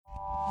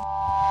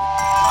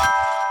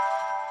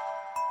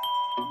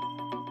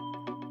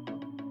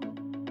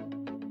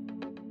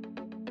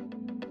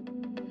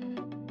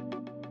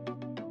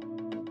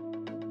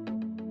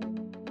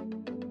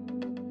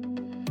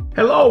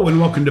Hello and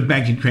welcome to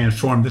Banking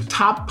Transformed, the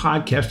top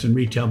podcast in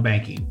retail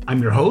banking.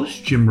 I'm your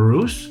host, Jim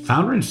Marous,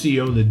 founder and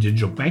CEO of the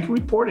Digital Banking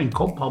Report and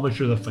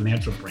co-publisher of the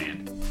Financial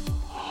Brand.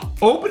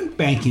 Open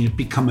banking has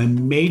become a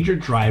major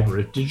driver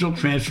of digital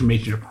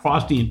transformation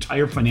across the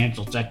entire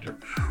financial sector,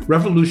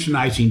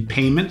 revolutionizing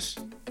payments,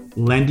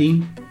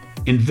 lending,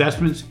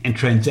 investments, and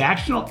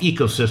transactional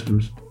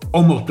ecosystems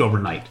almost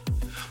overnight.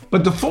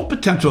 But the full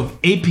potential of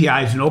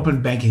APIs and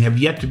open banking have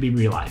yet to be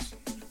realized.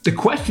 The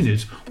question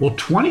is, will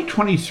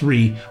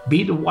 2023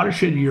 be the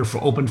watershed year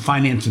for open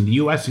finance in the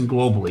US and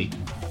globally,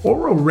 or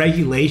will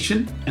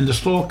regulation and the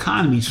slow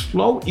economy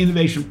slow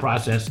innovation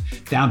process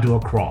down to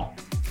a crawl?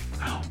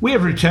 We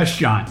have Ritesh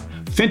John,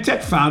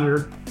 fintech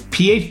founder,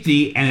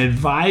 PhD, and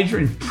advisor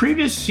and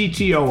previous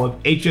CTO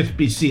of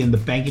HSBC in the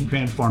Banking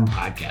Transformed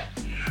podcast.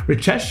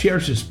 Ritesh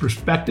shares his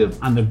perspective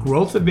on the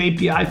growth of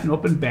APIs and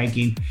open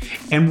banking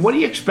and what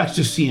he expects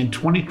to see in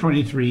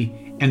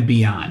 2023 and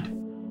beyond.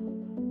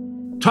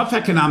 Tough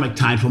economic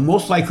times will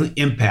most likely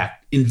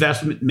impact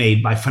investment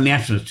made by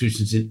financial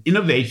institutions in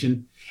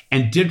innovation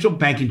and digital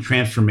banking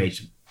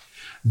transformation.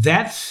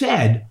 That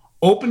said,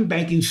 open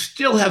banking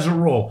still has a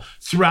role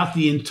throughout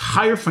the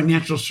entire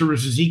financial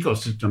services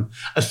ecosystem,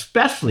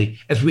 especially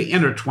as we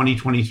enter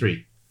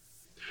 2023.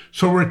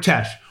 So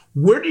Ritesh,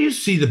 where do you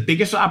see the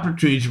biggest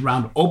opportunities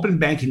around open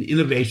banking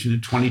innovation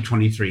in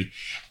 2023?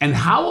 And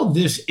how will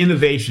this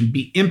innovation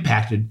be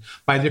impacted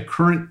by the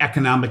current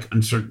economic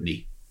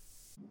uncertainty?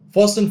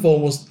 First and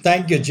foremost,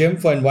 thank you, Jim,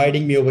 for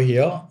inviting me over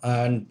here,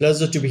 and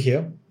pleasure to be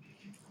here.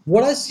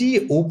 What I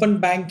see open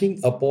banking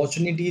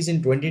opportunities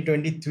in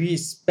 2023,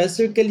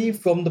 specifically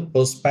from the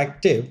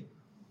perspective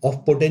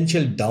of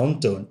potential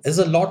downturn, is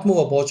a lot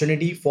more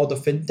opportunity for the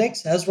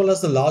fintechs as well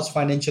as the large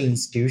financial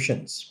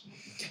institutions.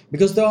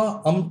 Because there are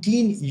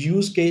umpteen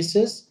use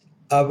cases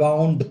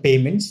around the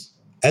payments.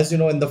 As you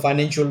know, in the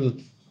financial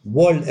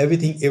world,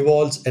 everything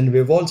evolves and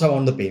revolves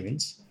around the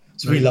payments.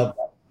 So right. We love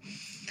that.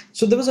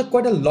 So there was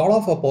quite a lot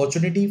of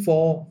opportunity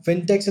for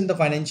fintechs and the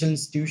financial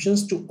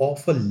institutions to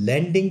offer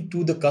lending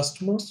to the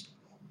customers,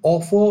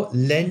 offer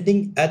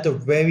lending at a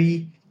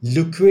very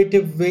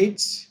lucrative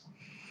rates,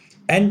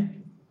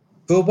 and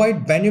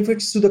provide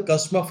benefits to the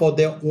customer for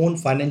their own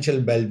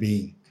financial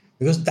well-being.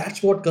 Because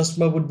that's what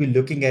customer would be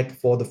looking at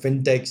for the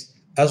fintechs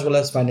as well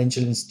as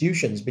financial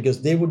institutions,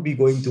 because they would be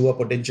going through a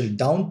potential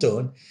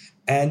downturn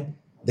and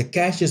the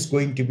cash is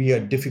going to be a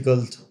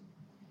difficult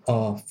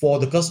for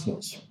the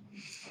customers.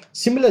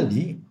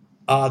 Similarly,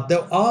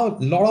 there are a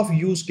lot of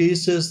use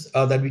cases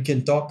that we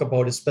can talk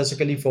about,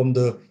 especially from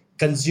the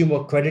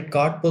consumer credit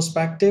card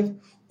perspective,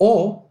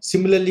 or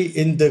similarly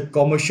in the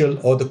commercial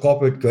or the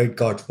corporate credit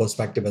card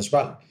perspective as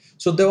well.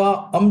 So there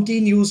are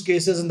umpteen use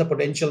cases and the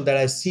potential that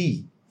I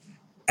see,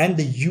 and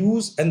the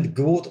use and the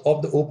growth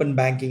of the open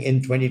banking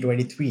in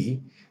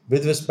 2023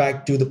 with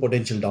respect to the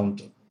potential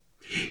downturn.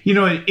 You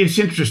know, it's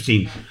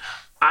interesting.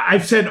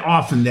 I've said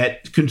often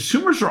that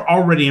consumers are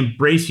already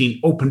embracing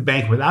open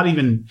bank without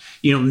even,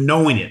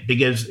 knowing it,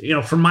 because,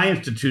 for my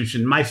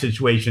institution, my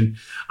situation,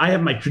 I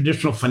have my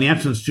traditional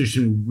financial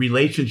institution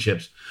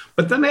relationships,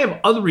 but then I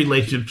have other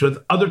relationships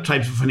with other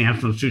types of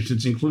financial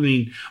institutions,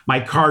 including my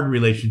card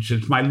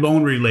relationships, my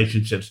loan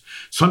relationships,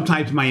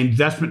 sometimes my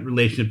investment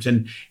relationships.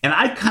 And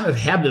I kind of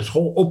have this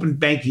whole open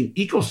banking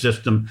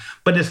ecosystem,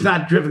 but it's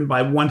not driven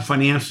by one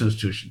financial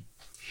institution.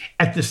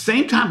 At the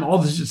same time, all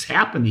this is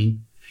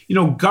happening,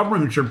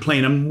 governments are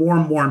playing a more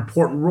and more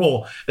important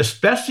role,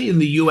 especially in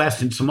the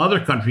US and some other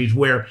countries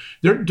where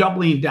they're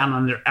doubling down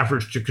on their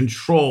efforts to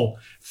control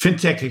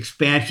fintech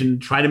expansion,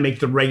 try to make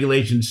the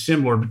regulations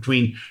similar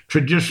between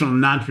traditional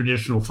and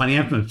non-traditional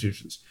financial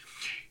institutions.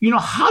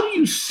 How do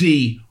you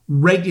see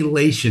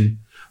regulation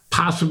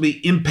possibly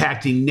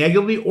impacting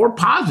negatively or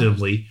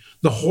positively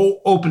the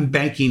whole open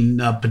banking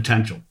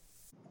potential?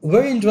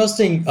 Very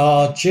interesting,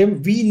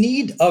 Jim. We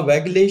need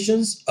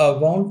regulations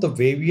around the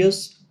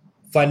various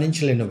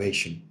financial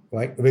innovation,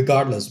 right?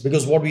 Regardless,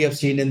 because what we have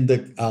seen in the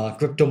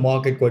crypto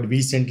market quite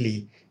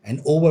recently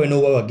and over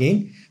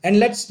again. And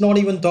let's not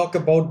even talk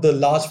about the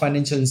large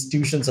financial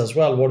institutions as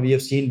well, what we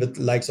have seen with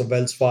the likes of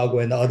Wells Fargo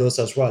and others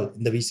as well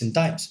in the recent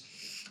times.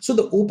 So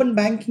the open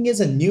banking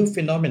is a new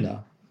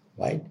phenomena,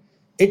 right?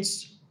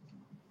 It's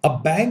a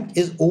bank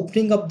is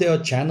opening up their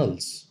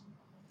channels,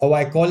 or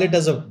I call it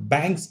as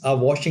banks are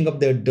washing up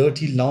their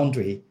dirty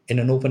laundry in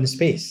an open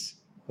space.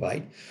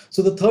 Right.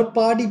 So the third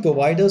party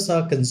providers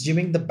are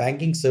consuming the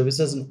banking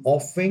services and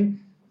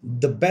offering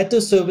the better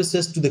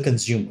services to the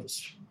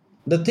consumers.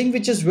 The thing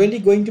which is really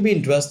going to be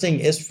interesting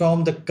is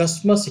from the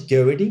customer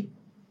security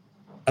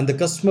and the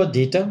customer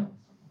data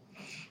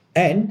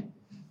and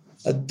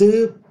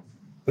the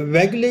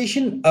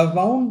regulation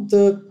around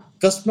the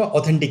customer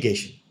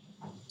authentication.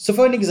 So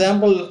for an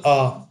example,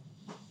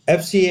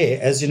 FCA,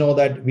 as you know,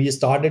 that we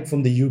started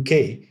from the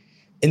UK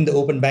in the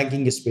open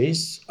banking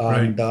space.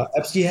 And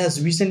FCA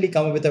has recently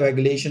come up with a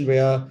regulation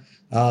where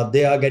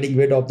they are getting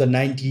rid of the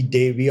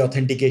 90-day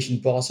re-authentication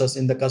process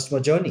in the customer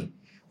journey,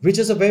 which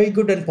is a very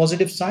good and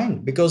positive sign,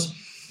 because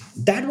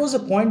that was a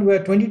point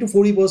where 20 to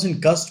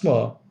 40%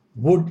 customer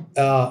would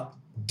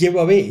give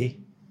away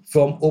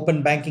from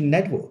open banking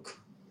network,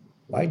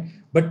 right?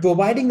 But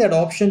providing that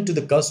option to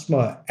the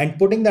customer and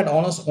putting that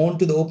onus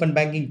onto the open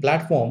banking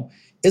platform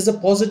is a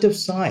positive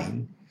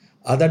sign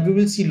that we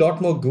will see a lot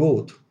more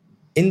growth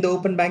in the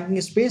open banking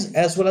space,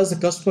 as well as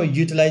the customer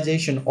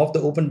utilization of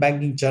the open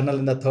banking channel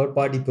in the third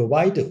party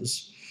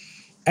providers.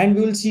 And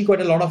we will see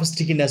quite a lot of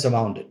stickiness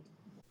around it.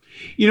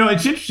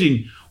 It's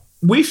interesting.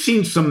 We've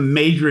seen some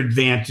major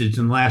advances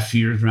in the last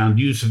few years around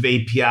use of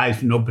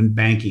APIs and open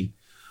banking.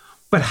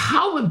 But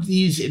how have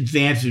these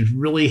advances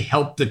really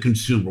helped the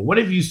consumer? What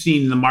have you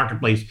seen in the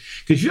marketplace?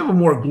 Because you have a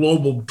more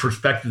global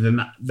perspective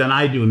than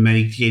I do in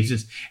many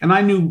cases. And I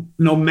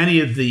know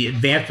many of the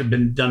advances have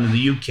been done in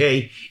the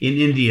UK, in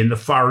India, in the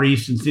Far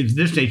East, and things of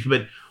this nature.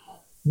 But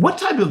what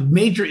type of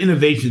major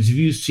innovations have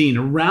you seen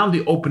around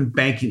the open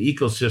banking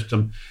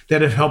ecosystem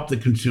that have helped the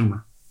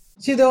consumer?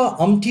 See, there are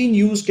umpteen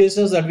use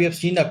cases that we have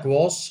seen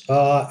across.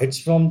 It's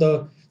from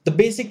the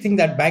basic thing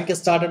that bank has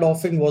started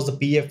offering was the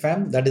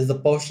PFM, that is the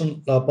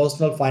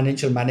personal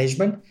financial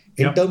management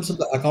in terms of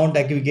the account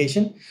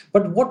aggregation.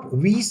 But what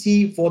we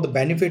see for the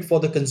benefit for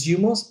the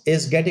consumers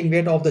is getting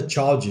rid of the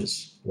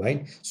charges,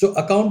 right? So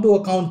account to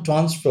account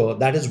transfer,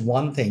 that is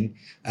one thing.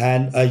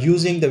 And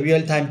using the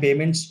real-time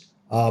payments,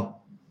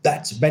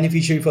 that's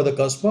beneficiary for the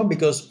customer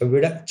because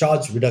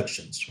charge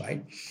reductions,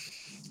 right?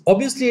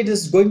 Obviously, it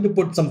is going to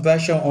put some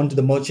pressure onto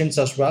the merchants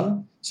as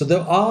well. So there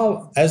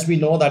are, as we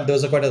know, that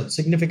there's quite a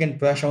significant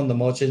pressure on the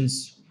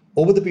merchants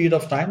over the period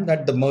of time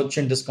that the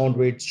merchant discount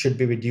rates should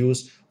be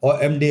reduced or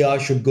MDR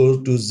should go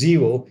to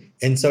zero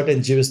in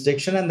certain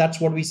jurisdiction. And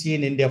that's what we see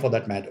in India for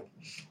that matter,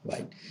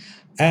 right?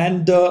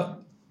 And so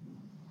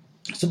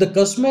the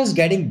customer is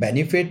getting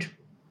benefit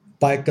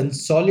by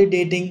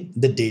consolidating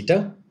the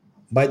data,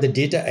 by the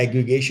data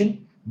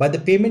aggregation, by the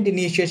payment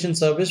initiation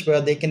service where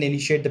they can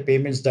initiate the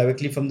payments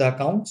directly from the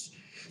accounts.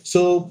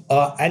 So,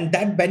 and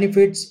that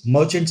benefits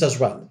merchants as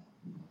well,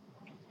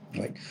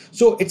 right?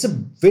 So it's a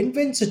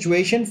win-win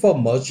situation for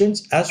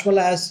merchants as well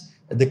as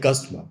the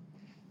customer.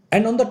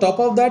 And on the top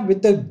of that,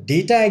 with the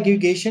data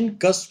aggregation,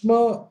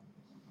 customer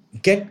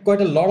get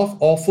quite a lot of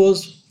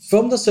offers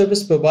from the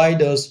service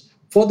providers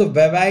for the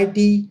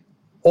variety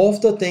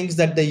of the things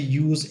that they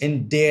use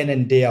in day in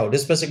and day out,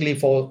 especially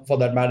for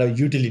that matter,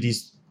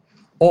 utilities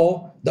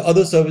or the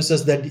other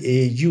services that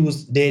they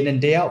use day in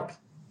and day out.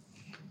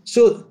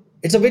 So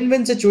it's a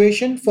win-win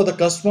situation for the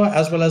customer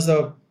as well as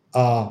the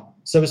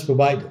service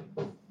provider.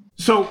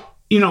 So,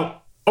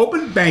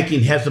 open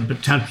banking has the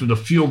potential to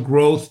fuel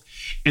growth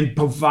and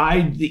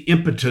provide the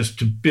impetus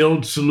to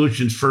build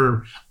solutions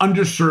for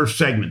underserved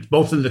segments,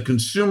 both in the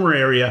consumer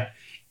area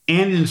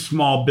and in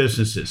small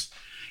businesses.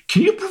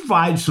 Can you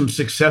provide some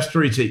success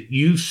stories that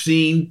you've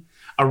seen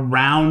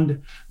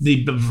around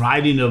the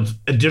providing of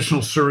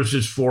additional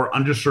services for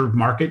underserved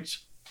markets?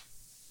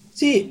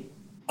 See,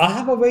 I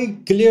have a very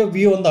clear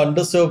view on the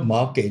underserved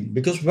market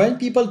because when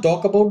people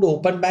talk about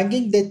open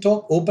banking, they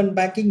talk open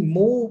banking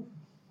more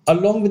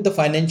along with the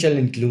financial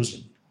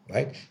inclusion,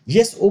 right?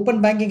 Yes,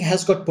 open banking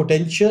has got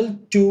potential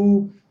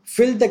to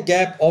fill the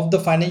gap of the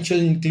financial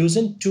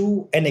inclusion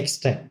to an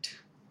extent,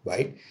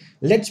 right?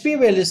 Let's be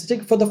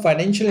realistic. For the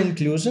financial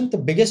inclusion, the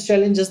biggest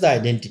challenge is the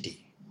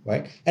identity,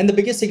 right? And the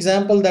biggest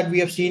example that we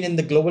have seen in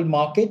the global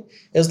market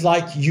is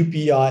like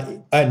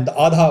UPI and the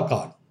Aadhaar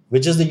card,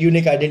 which is the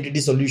unique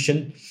identity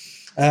solution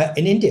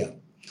in India,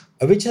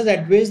 which has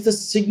addressed the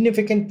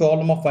significant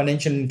problem of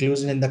financial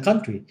inclusion in the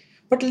country.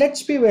 But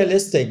let's be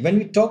realistic. When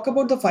we talk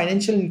about the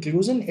financial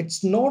inclusion,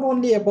 it's not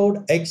only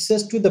about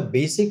access to the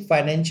basic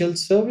financial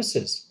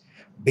services.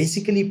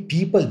 Basically,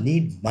 people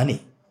need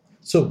money.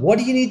 So what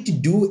you need to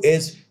do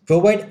is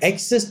provide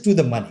access to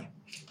the money.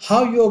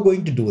 How you are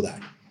going to do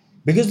that?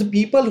 Because the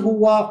people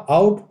who are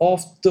out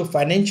of the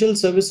financial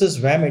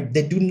services remit,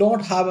 they do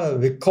not have a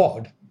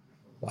record,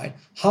 right?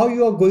 How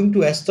you are going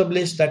to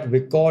establish that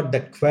record,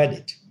 that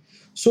credit?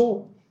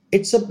 So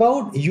it's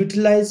about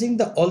utilizing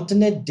the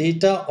alternate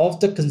data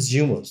of the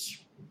consumers.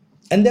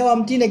 And there are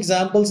umpteen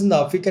examples in the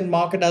African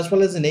market as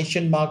well as in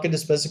Asian market,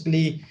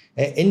 especially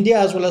India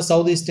as well as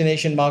Southeastern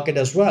Asian market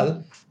as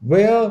well,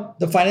 where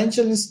the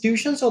financial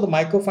institutions or the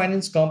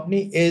microfinance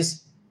company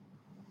is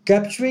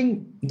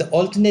capturing the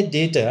alternate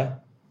data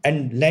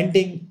and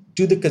lending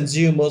to the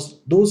consumers,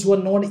 those who are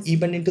not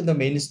even into the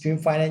mainstream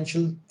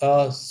financial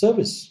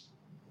service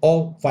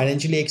or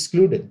financially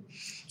excluded.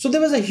 So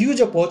there was a huge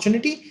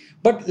opportunity,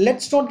 but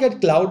let's not get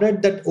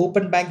clouded that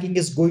open banking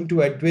is going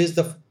to address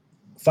the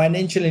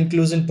financial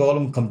inclusion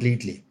problem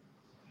completely.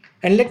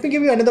 And let me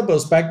give you another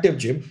perspective,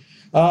 Jim.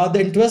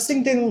 The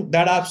interesting thing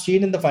that I've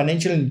seen in the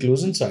financial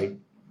inclusion side,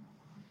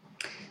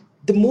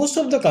 the most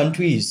of the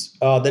countries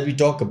that we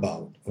talk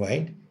about,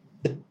 right?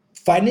 The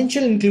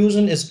financial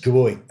inclusion is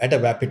growing at a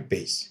rapid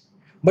pace.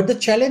 But the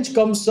challenge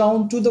comes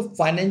down to the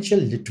financial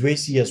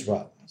literacy as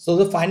well. So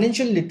the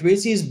financial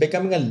literacy is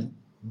becoming a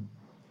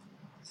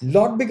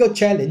lot bigger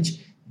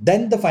challenge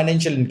than the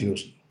financial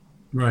inclusion.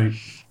 Right.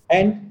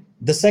 And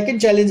the second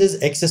challenge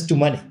is access to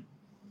money.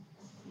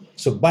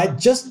 So by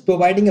just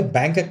providing a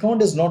bank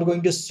account is not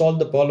going to solve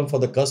the problem for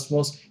the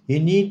customers. You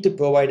need to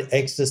provide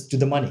access to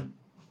the money.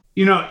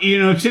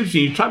 It's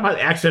interesting. You talk about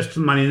access to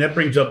money, and that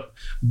brings up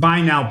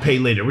buy now, pay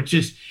later, which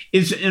is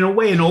in a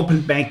way an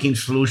open banking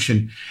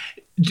solution.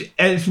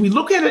 As we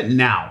look at it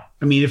now,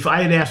 I mean, if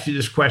I had asked you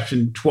this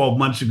question 12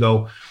 months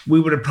ago, we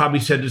would have probably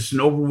said it's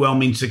an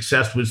overwhelming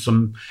success with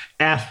some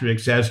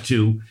asterisks as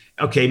to,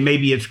 okay,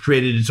 maybe it's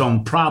created its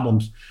own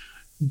problems.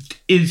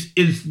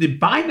 Is the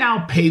buy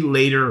now, pay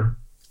later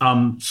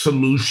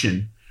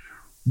solution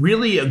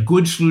really a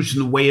good solution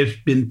the way it's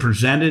been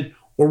presented,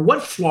 or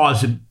what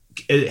flaws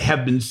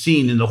have been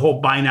seen in the whole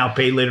buy now,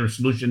 pay later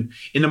solution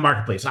in the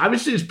marketplace?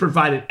 Obviously, it's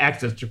provided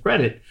access to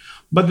credit,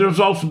 but there's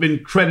also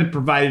been credit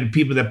provided to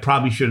people that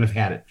probably shouldn't have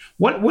had it.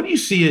 What do you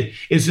see?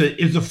 Is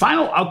the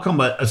final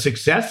outcome a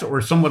success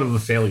or somewhat of a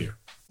failure?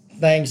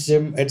 Thanks,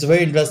 Jim. It's a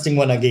very interesting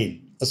one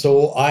again.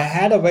 So I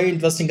had a very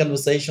interesting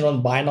conversation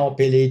on buy now,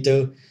 pay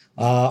later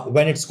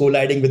when it's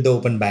colliding with the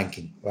open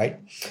banking, right?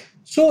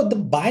 So the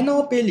buy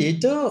now, pay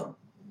later,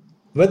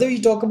 whether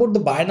you talk about the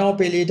buy now,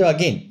 pay later,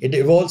 again, it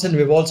evolves and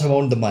revolves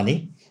around the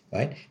money,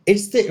 right?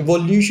 It's the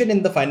evolution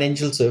in the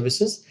financial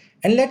services.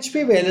 And let's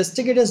be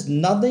realistic, it is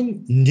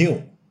nothing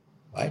new,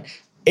 right?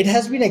 It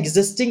has been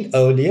existing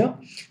earlier.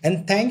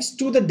 And thanks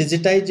to the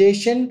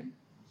digitization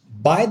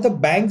by the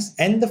banks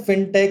and the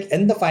fintech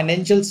and the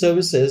financial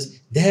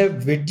services, they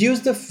have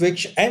reduced the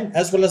friction, and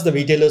as well as the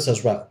retailers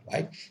as well,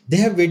 right? They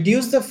have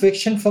reduced the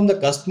friction from the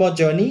customer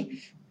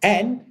journey,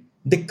 and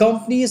the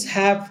companies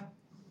have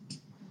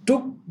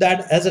took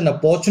that as an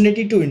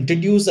opportunity to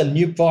introduce a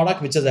new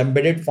product, which is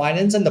embedded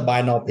finance and the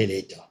buy now, pay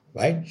later,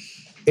 right?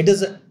 It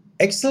is an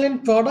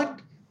excellent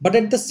product, but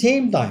at the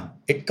same time,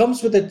 it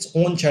comes with its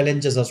own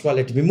challenges as well.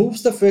 It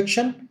removes the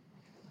friction,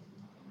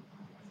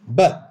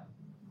 but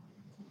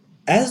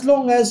as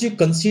long as you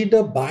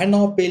consider buy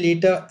now, pay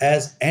later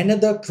as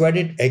another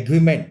credit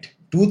agreement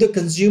to the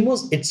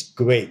consumers, it's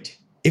great.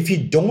 If you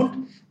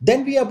don't,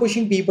 then we are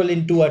pushing people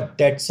into a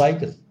debt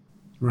cycle.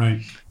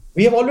 Right.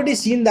 We have already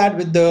seen that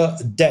with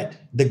the debt,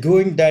 the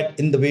growing debt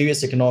in the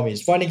various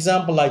economies. For an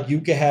example, like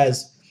UK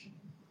has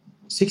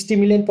 60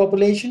 million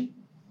population,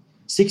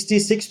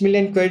 66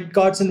 million credit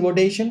cards in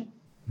rotation,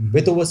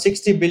 with over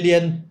 60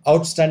 billion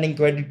outstanding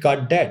credit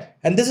card debt.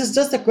 And this is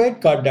just the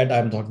credit card debt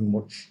I'm talking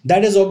about.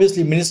 That is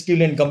obviously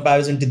minuscule in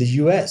comparison to the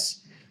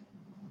US.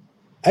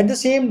 At the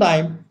same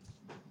time,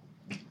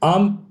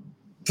 I'm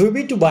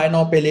privy to buy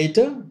now, pay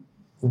later,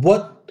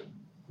 what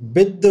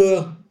with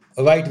the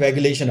right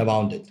regulation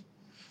around it.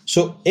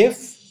 So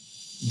if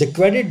the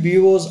credit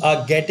bureaus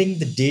are getting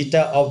the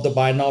data of the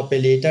buy now,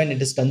 pay later, and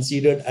it is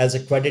considered as a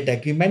credit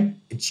agreement,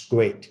 it's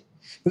great.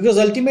 Because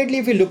ultimately,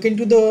 if you look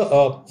into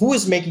the who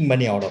is making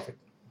money out of it,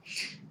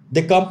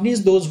 the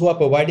companies, those who are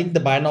providing the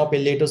buy now,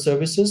 pay later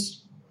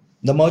services,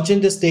 the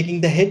merchant is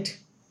taking the hit.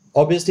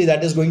 Obviously,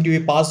 that is going to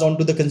be passed on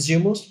to the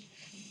consumers,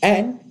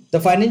 and the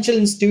financial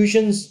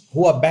institutions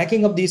who are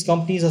backing up these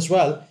companies as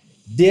well,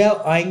 they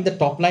are eyeing the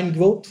top line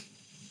growth.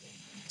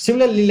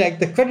 Similarly, like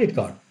the credit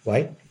card,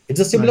 right? It's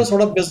a similar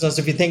sort of business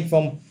if you think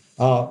from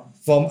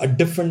a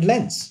different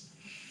lens.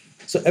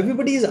 So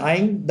everybody is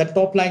eyeing the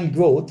top line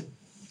growth,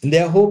 and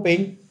they're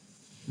hoping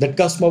that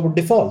customer would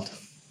default.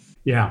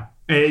 Yeah.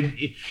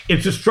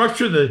 It's a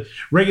structure, the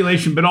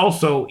regulation, but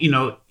also,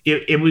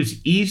 it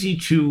was easy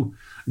to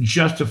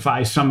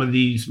justify some of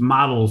these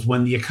models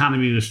when the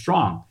economy was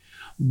strong.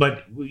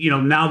 But,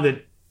 now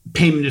that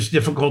payment is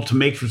difficult to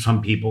make for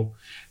some people,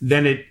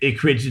 then it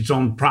creates its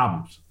own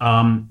problems.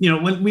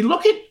 When we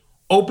look at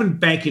open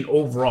banking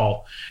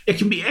overall, it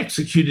can be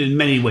executed in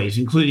many ways,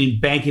 including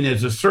banking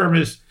as a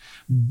service,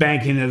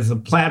 banking as a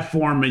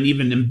platform, and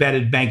even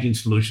embedded banking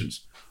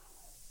solutions.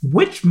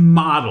 Which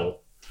model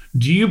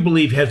do you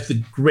believe has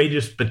the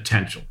greatest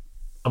potential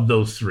of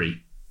those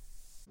three?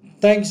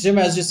 Thanks, Jim.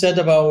 As you said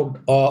about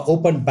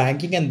open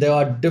banking, and there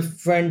are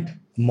different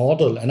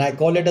model, and I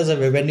call it as a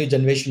revenue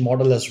generation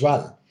model as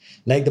well.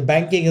 Like the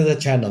banking is a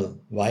channel,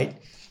 right?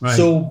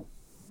 So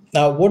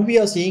what we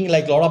are seeing,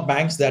 like a lot of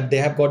banks that they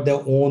have got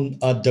their own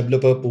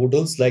developer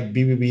portals, like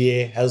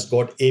BBVA has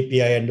got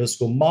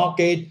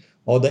API_market,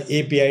 or the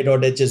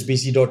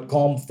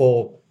api.hsbc.com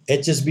for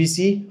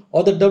HSBC,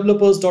 or the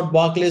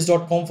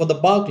developers.barclays.com for the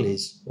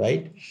Barclays,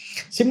 right?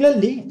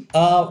 Similarly,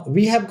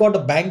 we have got a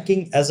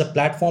banking as a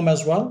platform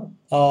as well,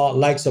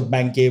 likes of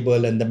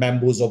Bankable and the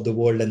Mambos of the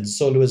world, and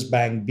Soloist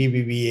Bank,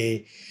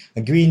 BBVA,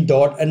 Green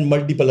Dot, and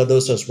multiple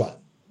others as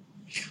well.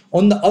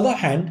 On the other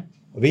hand,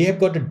 we have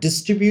got a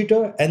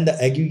distributor and the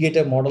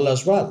aggregator model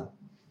as well.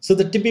 So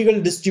the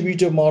typical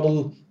distributor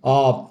model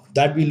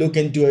that we look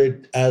into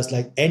it as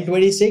like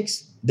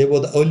N26, they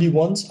were the early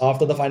ones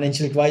after the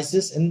financial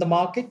crisis in the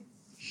market.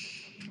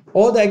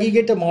 Or the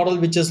aggregator model,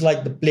 which is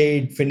like the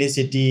Plaid,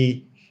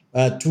 Finicity,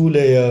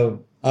 TrueLayer,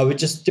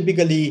 which is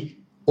typically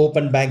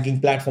open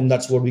banking platform.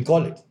 That's what we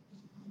call it.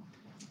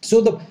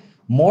 So the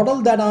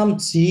model that I'm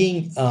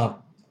seeing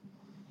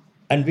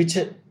and which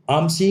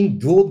I'm seeing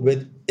growth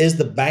with is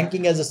the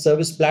banking as a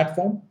service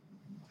platform.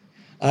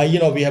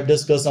 We have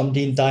discussed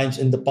 17 times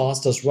in the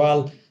past as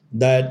well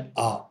that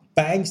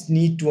banks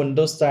need to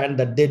understand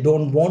that they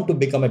don't want to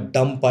become a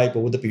dumb pipe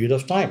over the period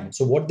of time.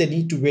 So what they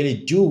need to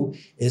really do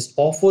is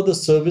offer the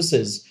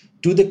services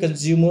to the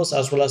consumers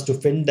as well as to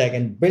fintech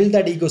and build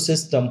that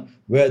ecosystem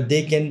where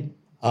they can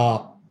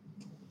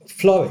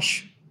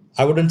flourish.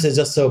 I wouldn't say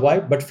just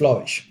survive, but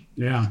flourish.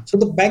 Yeah. So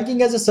the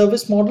banking as a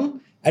service model,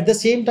 at the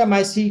same time,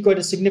 I see quite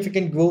a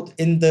significant growth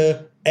in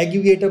the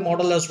aggregator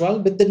model as well,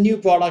 with the new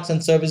products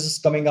and services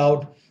coming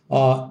out,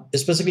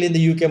 especially in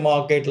the UK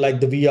market, like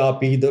the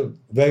VRP, the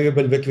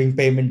variable recurring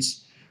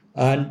payments.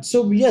 And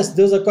so, yes,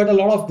 there's quite a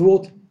lot of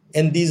growth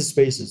in these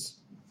spaces.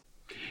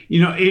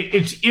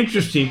 It's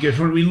interesting because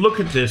when we look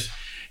at this,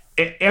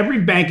 every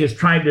bank is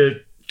trying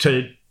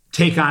to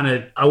take on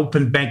an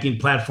open banking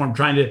platform,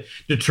 trying to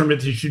determine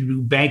if they should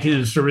do banking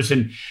as a service.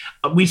 And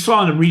we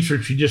saw in the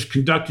research we just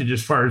conducted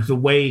as far as the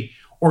way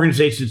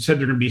organizations said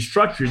they're going to be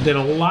structured, that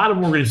a lot of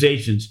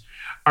organizations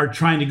are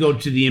trying to go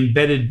to the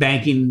embedded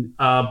banking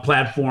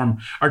platform,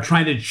 are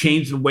trying to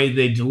change the way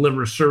they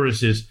deliver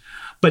services.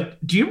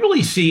 But do you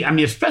really see,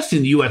 especially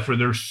in the U.S. where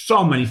there's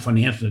so many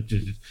financial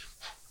institutions,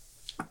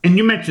 and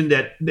you mentioned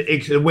that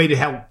it's a way to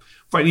help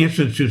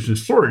financial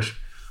institutions flourish,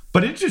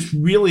 but it's just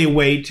really a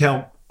way to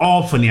help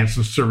all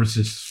financial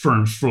services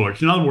firms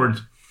flourish. In other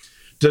words,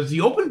 does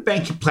the open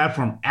banking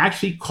platform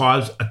actually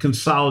cause a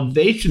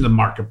consolidation of the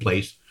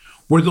marketplace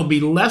where there'll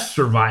be less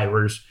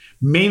survivors,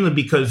 mainly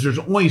because there's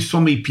only so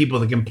many people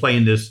that can play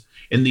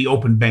in the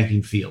open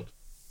banking field?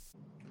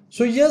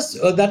 So yes,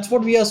 that's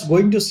what we are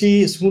going to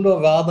see sooner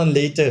rather than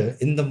later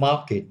in the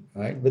market,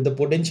 right? With the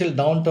potential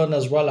downturn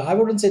as well. I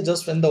wouldn't say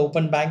just in the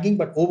open banking,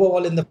 but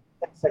overall in the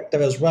fintech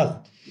sector as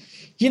well.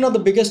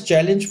 The biggest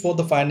challenge for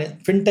the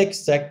fintech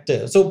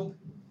sector. So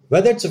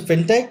whether it's a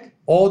fintech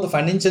or the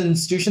financial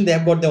institution, they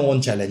have got their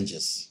own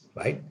challenges,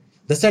 right?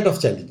 The set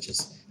of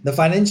challenges. The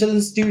financial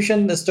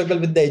institution, they struggle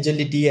with the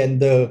agility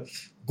and the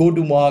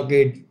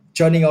go-to-market,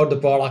 churning out the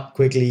product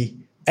quickly,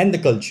 and the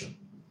culture.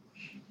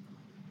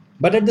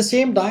 But at the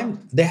same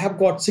time, they have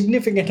got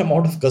significant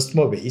amount of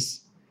customer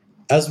base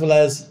as well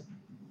as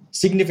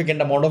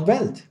significant amount of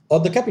wealth or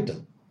the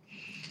capital.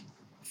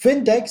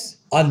 Fintechs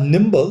are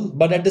nimble,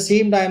 but at the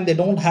same time, they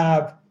don't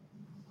have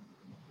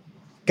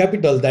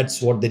capital.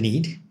 That's what they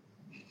need.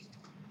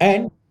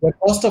 And the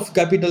cost of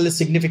capital is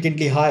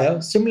significantly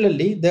higher.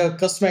 Similarly, the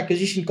customer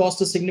acquisition cost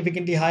is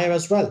significantly higher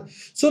as well.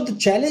 So the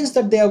challenge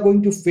that they are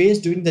going to face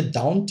during the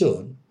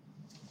downturn,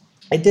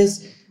 it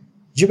is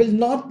you will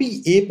not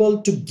be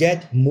able to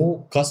get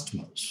more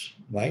customers,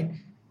 right?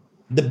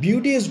 The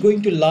beauty is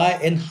going to lie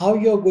in how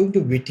you're going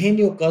to retain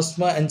your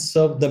customer and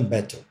serve them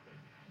better.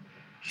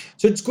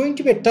 So it's going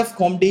to be a tough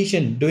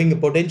competition during a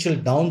potential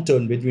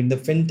downturn between the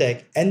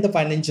fintech and the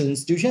financial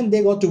institution.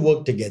 They got to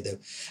work together.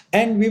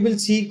 And we will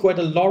see quite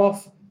a lot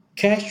of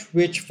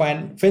cash-rich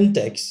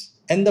fintechs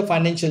and the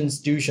financial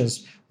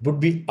institutions would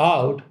be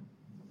out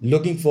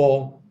looking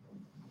for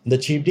the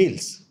cheap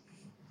deals.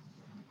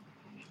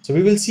 So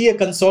we will see a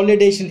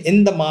consolidation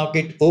in the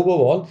market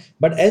overall.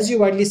 But as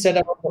you rightly said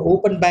about the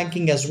open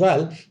banking as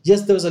well,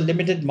 yes, there was a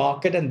limited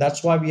market, and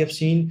that's why we have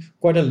seen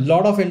quite a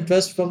lot of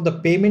interest from the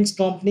payments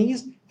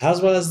companies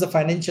as well as the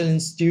financial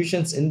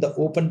institutions in the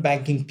open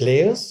banking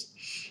players.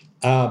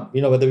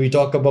 Whether we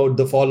talk about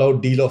the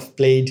fallout deal of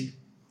Plaid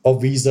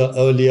or Visa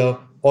earlier,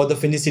 or the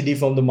Finicity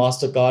from the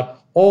MasterCard,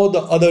 or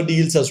the other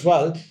deals as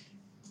well,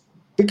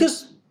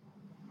 because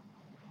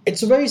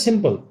it's very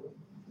simple.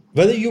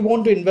 Whether you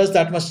want to invest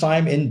that much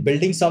time in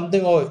building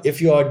something, or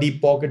if you are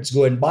deep pockets,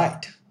 go and buy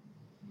it,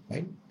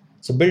 right?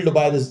 So build or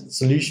buy the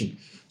solution.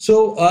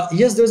 So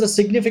yes, there's a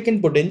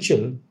significant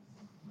potential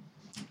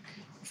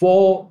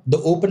for the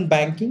open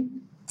banking,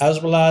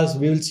 as well as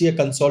we will see a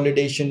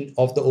consolidation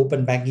of the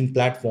open banking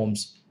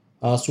platforms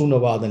sooner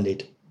rather than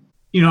later.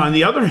 On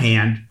the other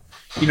hand,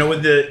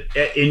 with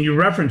and you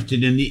referenced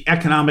it, in the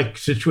economic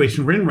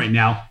situation we're in right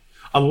now,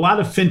 a lot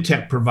of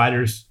fintech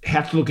providers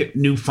have to look at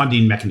new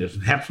funding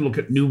mechanisms, have to look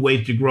at new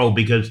ways to grow,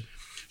 because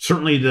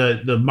certainly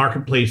the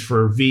marketplace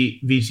for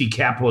VC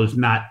capital is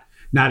not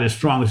as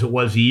strong as it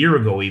was a year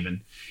ago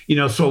even.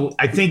 So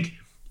I think,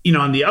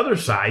 on the other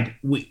side,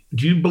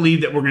 do you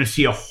believe that we're going to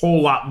see a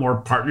whole lot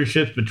more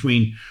partnerships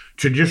between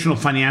traditional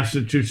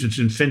financial institutions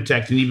and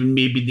fintechs, and even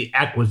maybe the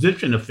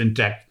acquisition of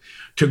fintech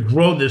to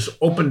grow this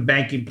open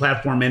banking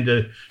platform and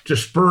to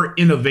spur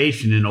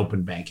innovation in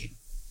open banking?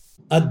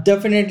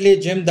 Definitely,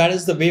 Jim, that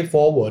is the way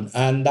forward.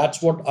 And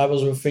that's what I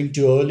was referring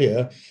to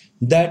earlier,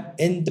 that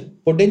in the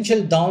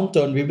potential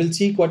downturn, we will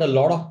see quite a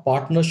lot of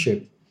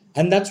partnership.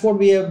 And that's what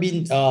we have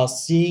been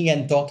seeing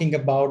and talking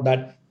about,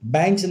 that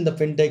banks and the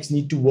fintechs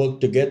need to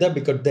work together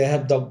because they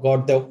have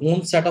got their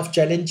own set of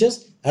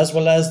challenges as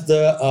well as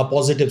the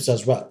positives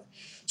as well.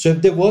 So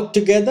if they work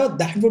together,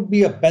 that would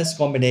be a best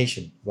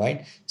combination,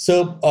 right?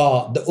 So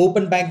the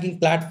open banking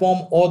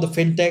platform or the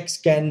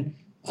fintechs can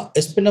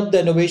spin up the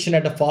innovation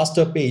at a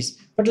faster pace.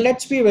 But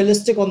let's be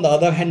realistic on the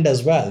other hand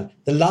as well.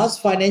 The large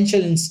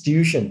financial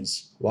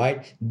institutions,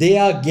 right, they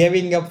are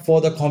gearing up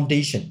for the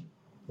competition,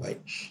 right?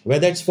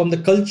 Whether it's from the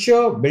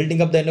culture,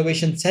 building up the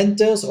innovation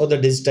centers, or the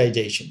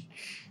digitization,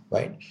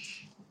 right?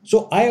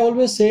 So I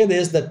always say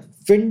this, that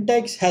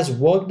fintechs has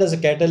worked as a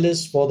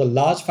catalyst for the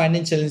large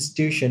financial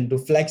institution to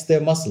flex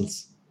their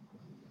muscles.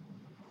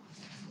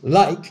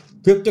 like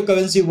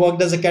cryptocurrency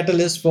worked as a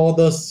catalyst for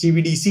the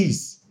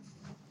CBDCs,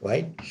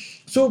 right?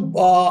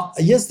 So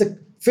yes, the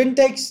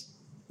fintechs,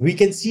 we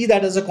can see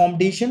that as a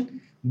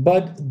competition,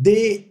 but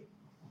they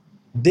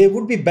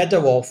would be better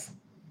off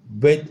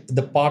with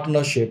the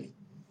partnership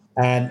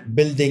and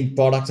building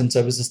products and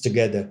services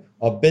together,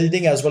 or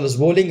building as well as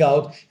rolling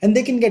out, and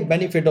they can get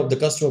benefit of the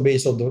customer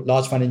base of the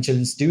large financial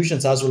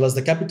institutions as well as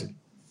the capital.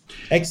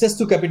 Access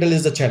to capital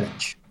is the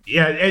challenge.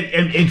 Yeah,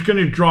 and it's going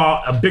to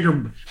draw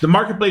the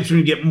marketplace is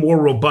going to get more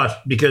robust,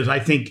 because I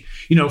think,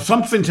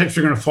 some fintechs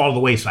are going to fall to the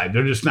wayside.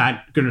 They're just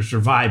not going to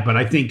survive. But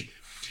I think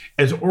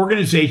as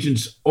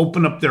organizations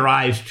open up their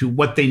eyes to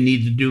what they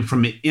need to do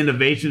from an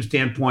innovation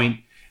standpoint,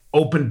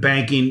 open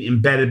banking,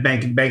 embedded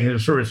banking, banking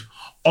as a service,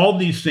 all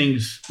these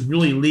things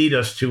really lead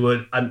us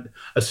to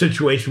a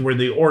situation where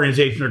the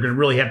organizations are going to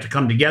really have to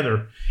come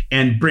together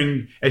and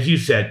bring, as you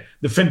said,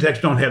 the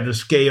fintechs don't have the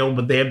scale,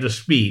 but they have the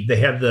speed. They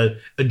have the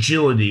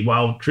agility,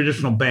 while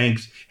traditional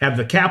banks have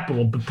the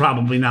capital, but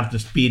probably not the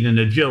speed and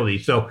agility.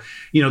 So,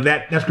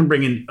 that's going to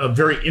bring in a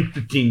very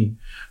interesting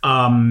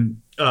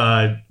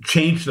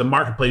change to the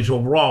marketplace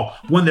overall,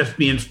 one that's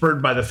being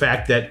spurred by the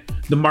fact that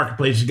the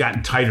marketplace has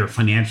gotten tighter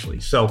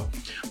financially. So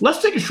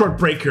let's take a short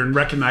break here and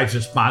recognize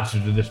the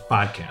sponsors of this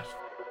podcast.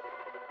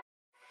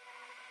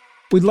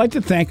 We'd like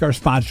to thank our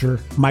sponsor,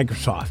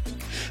 Microsoft.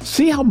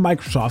 See how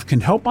Microsoft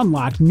can help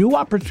unlock new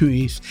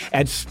opportunities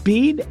at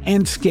speed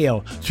and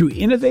scale through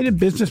innovative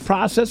business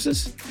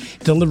processes,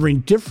 delivering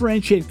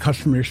differentiated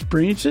customer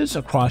experiences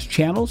across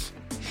channels,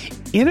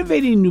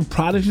 innovating new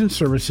products and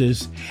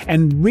services,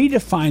 and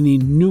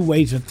redefining new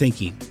ways of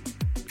thinking.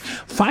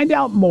 Find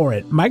out more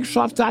at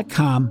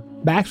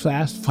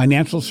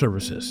Microsoft.com/financial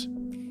services.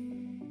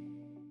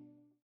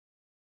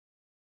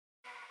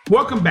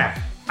 Welcome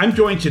back. I'm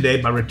joined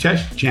today by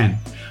Ritesh Jain,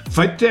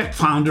 FinTech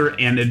founder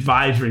and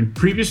advisor and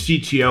previous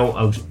CTO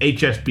of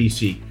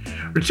HSBC.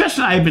 Ritesh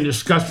and I have been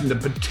discussing the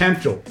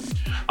potential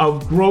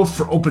of growth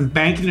for open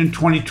banking in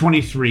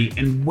 2023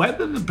 and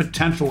whether the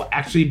potential will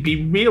actually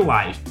be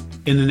realized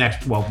in the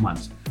next 12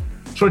 months.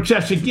 So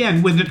Ritesh,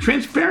 again, with the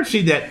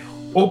transparency that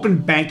open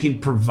banking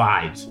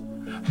provides,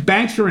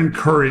 banks are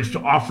encouraged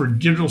to offer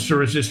digital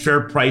services,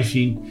 fair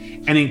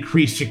pricing, and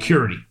increased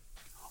security.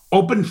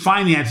 Open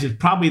finance is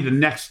probably the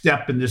next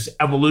step in this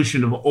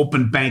evolution of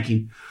open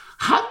banking.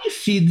 How do you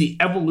see the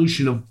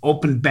evolution of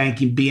open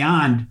banking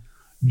beyond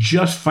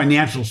just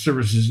financial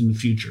services in the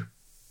future?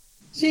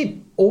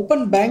 See,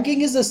 open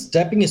banking is a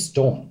stepping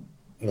stone,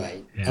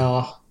 right?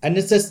 Yeah. And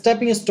it's a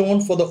stepping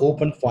stone for the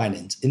open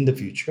finance in the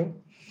future.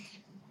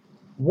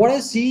 What I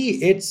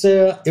see, it's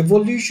an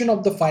evolution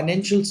of the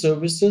financial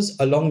services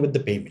along with the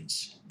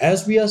payments.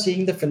 As we are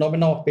seeing, the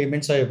phenomena of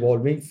payments are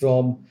evolving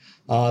from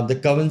the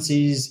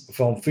currencies,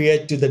 from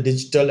fiat to the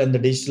digital and the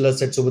digital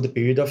assets over the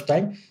period of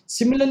time.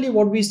 Similarly,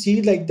 what we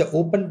see, like the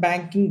open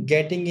banking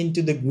getting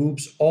into the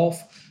groups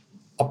of,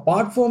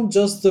 apart from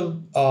just the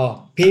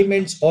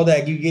payments or the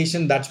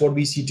aggregation, that's what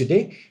we see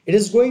today. It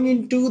is going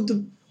into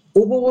the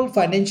overall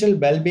financial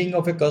well-being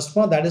of a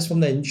customer. That is from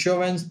the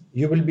insurance.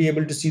 You will be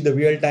able to see the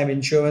real-time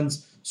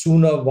insurance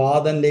sooner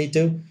rather than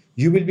later.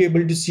 You will be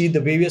able to see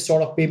the various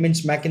sort of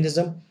payments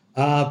mechanism.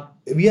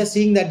 We are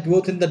seeing that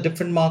growth in the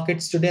different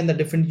markets today and the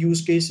different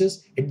use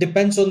cases. It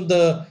depends on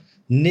the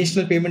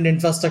national payment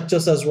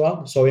infrastructures as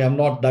well. Sorry, I'm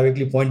not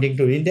directly pointing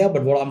to India,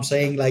 but what I'm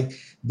saying, like,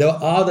 there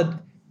are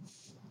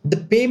the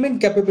payment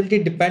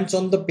capability depends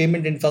on the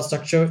payment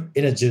infrastructure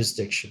in a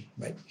jurisdiction,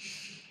 right?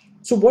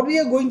 So what we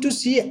are going to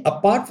see,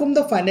 apart from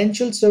the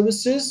financial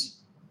services,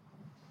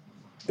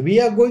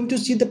 we are going to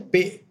see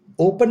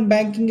open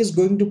banking is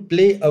going to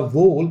play a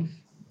role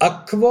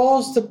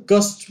across the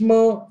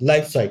customer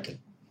life cycle.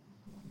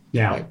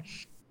 Yeah. Right?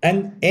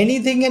 And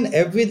anything and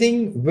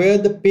everything where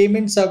the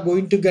payments are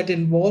going to get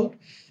involved,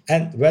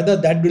 and whether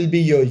that will be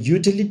your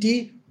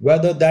utility,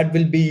 whether that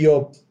will be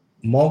your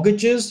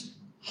mortgages,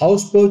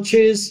 house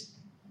purchase,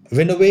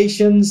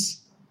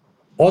 renovations,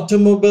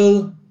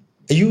 automobile,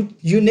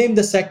 you name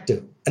the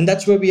sector. And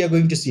that's where we are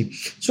going to see.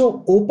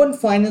 So open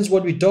finance,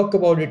 what we talk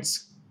about,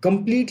 it's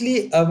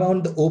completely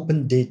around the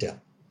open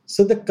data.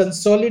 So the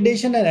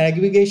consolidation and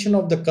aggregation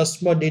of the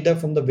customer data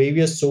from the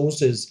various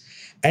sources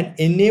and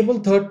enable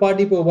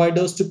third-party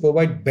providers to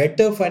provide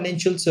better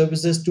financial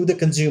services to the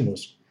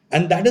consumers.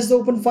 And that is the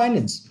open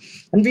finance.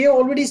 And we are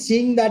already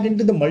seeing that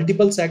into the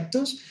multiple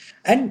sectors.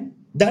 And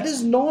that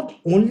is not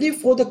only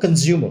for the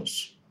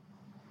consumers.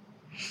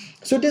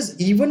 So it is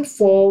even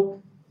for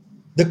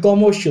the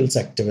commercial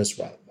sector as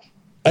well,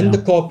 and the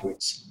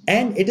corporates.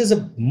 And it is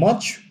a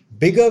much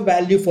bigger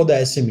value for the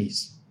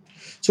SMEs.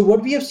 So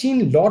what we have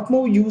seen, a lot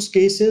more use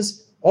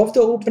cases of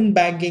the open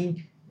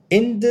banking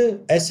in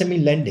the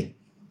SME lending.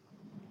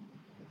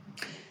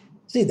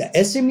 See, the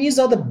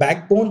SMEs are the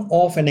backbone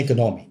of an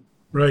economy.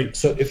 Right.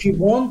 So if you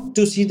want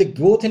to see the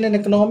growth in an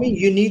economy,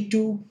 you need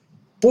to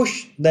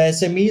push the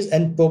SMEs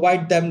and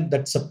provide them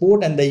that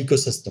support and the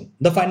ecosystem,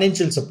 the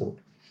financial support.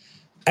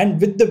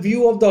 And with the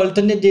view of the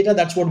alternate data,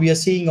 that's what we are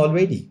seeing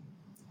already.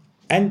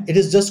 And it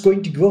is just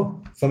going to grow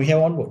from here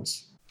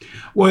onwards.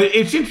 Well,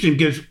 it's interesting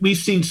because we've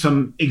seen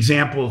some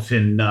examples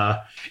in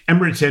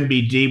Emirates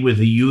NBD with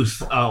the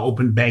youth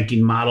open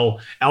banking model,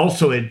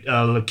 also at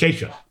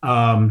Lacacia.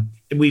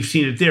 We've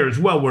seen it there as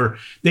well, where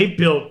they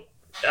built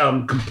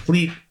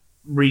complete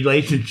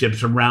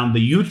relationships around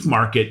the youth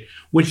market,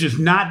 which is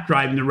not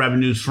driving the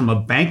revenues from a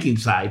banking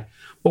side.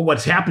 But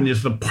what's happened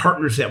is the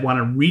partners that want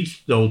to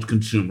reach those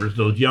consumers,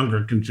 those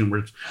younger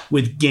consumers,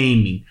 with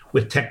gaming,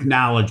 with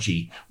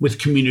technology, with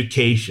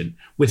communication,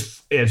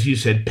 with, as you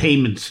said,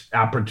 payments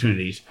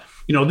opportunities.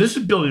 This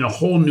is building a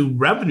whole new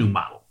revenue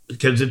model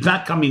because it's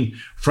not coming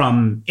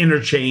from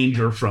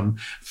interchange or from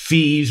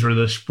fees or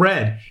the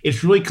spread.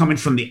 It's really coming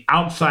from the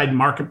outside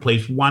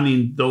marketplace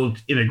wanting those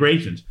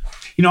integrations.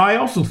 I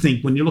also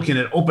think when you're looking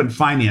at open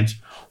finance,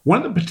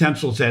 one of the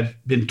potentials that's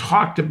been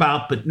talked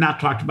about, but not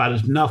talked about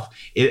as enough,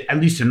 at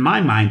least in my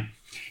mind,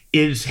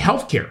 is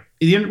healthcare,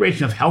 the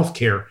integration of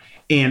healthcare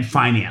and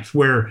finance,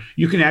 where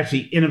you can actually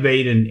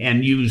innovate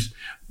and use,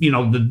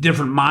 the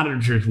different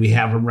monitors we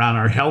have around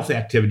our health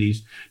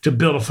activities to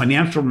build a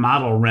financial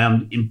model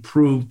around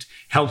improved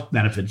health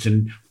benefits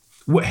and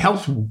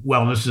health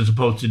wellness as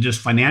opposed to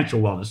just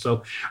financial wellness.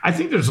 So I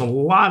think there's a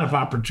lot of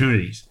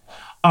opportunities.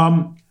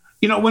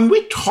 When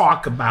we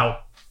talk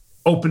about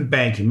open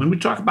banking, when we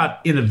talk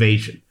about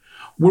innovation,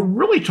 we're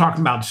really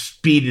talking about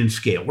speed and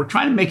scale. We're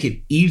trying to make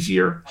it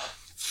easier,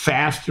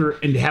 faster,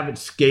 and to have it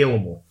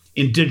scalable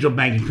in digital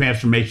banking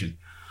transformation.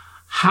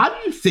 How do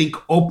you think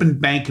open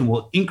banking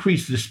will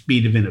increase the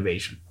speed of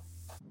innovation?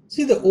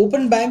 See, the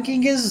open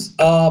banking is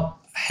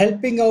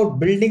helping out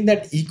building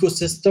that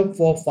ecosystem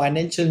for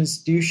financial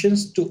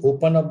institutions to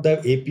open up their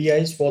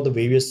APIs for the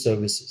various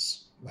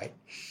services, right?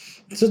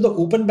 So the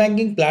open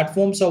banking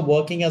platforms are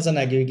working as an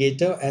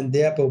aggregator and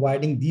they are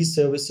providing these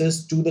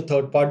services to the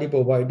third-party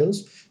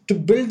providers to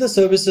build the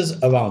services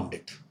around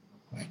it.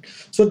 Right?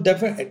 So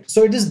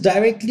it is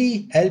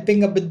directly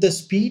helping up with the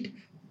speed,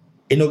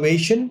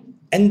 innovation,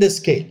 and the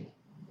scale.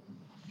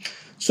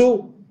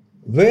 So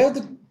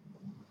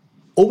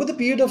over the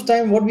period of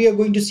time, what we are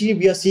going to see,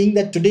 we are seeing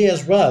that today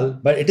as well,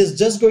 but it is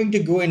just going to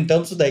go in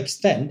terms of the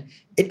extent.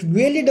 It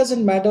really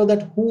doesn't matter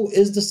that who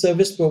is the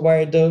service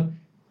provider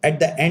at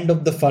the end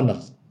of the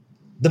funnel.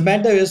 The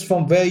matter is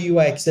from where you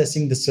are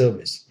accessing the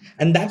service.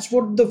 And that's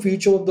what the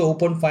future of the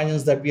open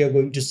finance that we are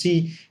going to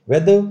see,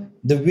 whether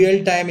the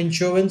real-time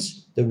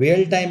insurance, the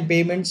real-time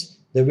payments,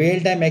 the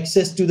real-time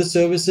access to the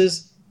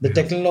services, the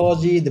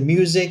technology, the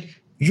music,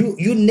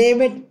 you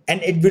name it,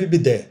 and it will be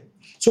there.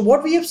 So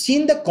what we have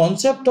seen, the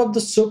concept of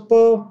the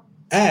super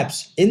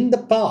apps in the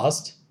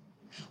past,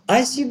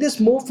 I see this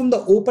more from the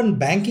open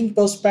banking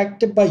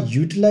perspective by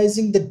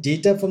utilizing the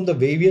data from the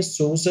various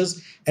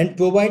sources and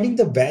providing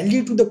the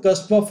value to the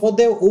customer for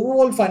their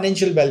overall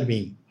financial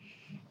well-being.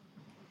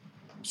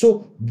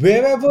 So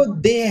wherever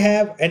they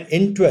have an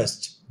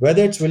interest,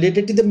 whether it's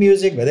related to the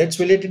music, whether it's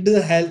related to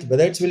the health,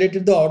 whether it's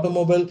related to the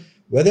automobile,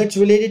 whether it's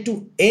related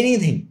to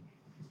anything,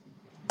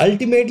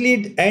 ultimately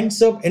it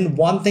ends up in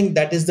one thing,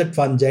 that is the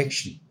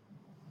transaction.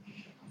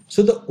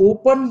 So the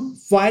open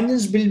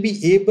finance will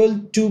be able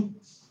to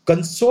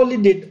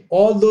consolidate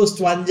all those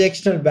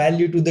transactional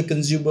value to the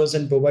consumers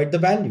and provide the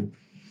value.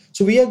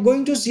 So we are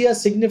going to see a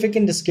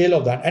significant scale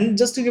of that. And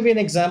just to give you an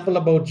example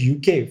about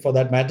UK for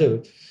that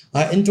matter,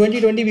 in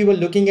 2020, we were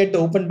looking at the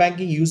open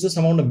banking users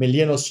around 1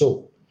 million or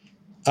so.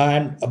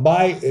 And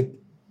by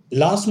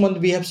last month,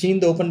 we have seen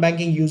the open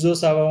banking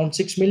users are around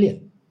 6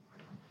 million.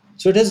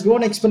 So it has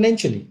grown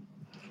exponentially.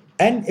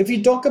 And if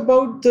you talk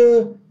about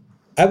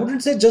I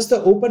wouldn't say just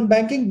the open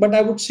banking, but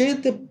I would say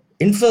the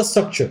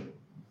infrastructure.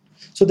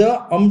 So there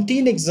are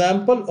umpteen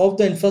examples of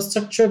the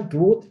infrastructure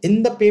growth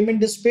in the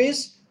payment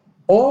space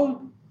or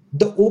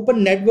the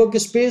open network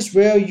space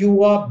where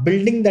you are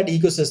building that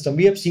ecosystem.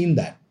 We have seen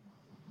that.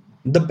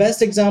 The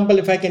best example,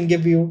 if I can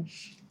give you,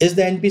 is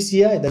the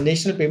NPCI, the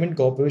National Payment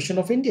Corporation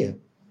of India,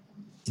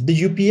 the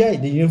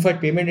UPI, the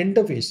Unified Payment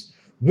Interface,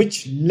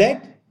 which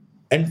led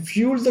and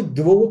fueled the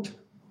growth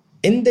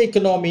in the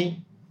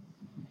economy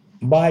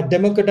by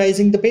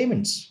democratizing the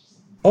payments.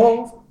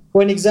 Or,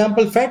 for an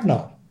example,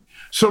 FedNow.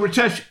 So,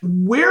 Ritesh,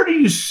 where do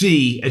you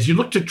see, as you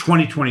look to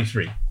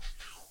 2023,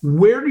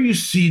 where do you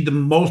see the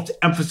most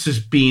emphasis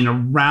being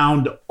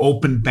around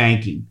open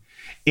banking?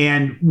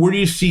 And where do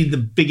you see the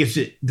biggest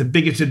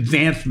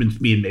advancements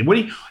being made? What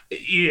do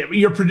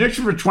your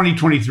prediction for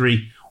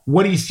 2023,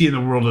 what do you see in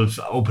the world of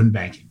open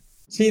banking?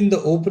 See, in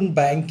the open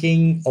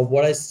banking, of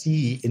what I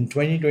see in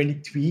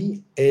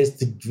 2023 is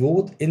the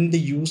growth in the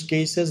use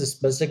cases,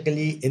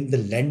 especially in the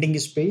lending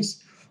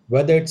space,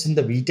 whether it's in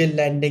the retail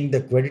lending,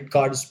 the credit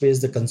card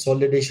space, the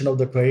consolidation of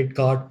the credit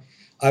card.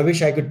 I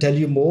wish I could tell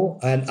you more,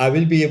 and I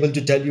will be able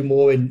to tell you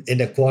more in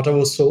a quarter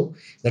or so,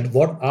 that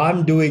what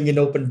I'm doing in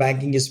open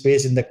banking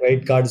space, in the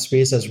credit card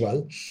space as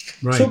well.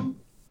 Right. So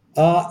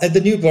at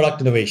the new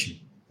product innovation.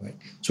 Right.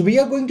 So we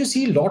are going to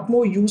see a lot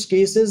more use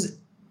cases,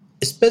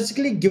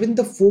 especially given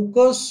the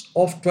focus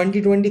of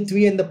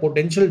 2023 and the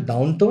potential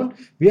downturn.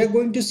 We are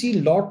going to see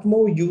a lot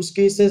more use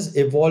cases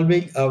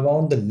evolving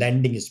around the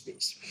lending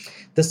space.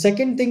 The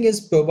second thing is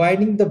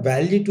providing the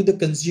value to the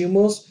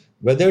consumers,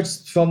 whether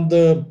it's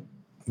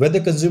whether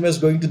consumer is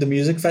going to the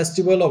music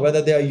festival or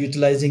whether they are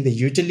utilizing the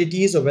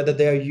utilities or whether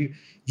they are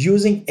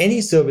using any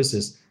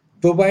services,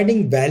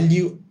 providing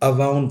value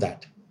around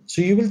that.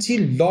 So you will see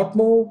a lot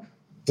more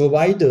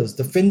providers,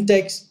 the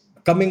fintechs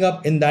coming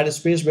up in that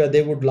space where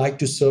they would like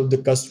to serve the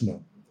customer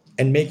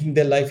and making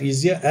their life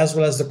easier as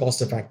well as the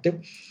cost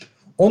effective.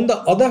 On the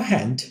other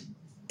hand,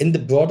 in the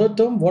broader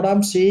term, what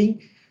I'm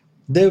saying,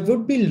 there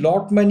would be a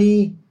lot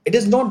many. It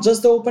is not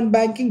just the open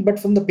banking, but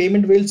from the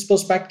payment rails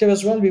perspective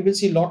as well, we will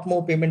see a lot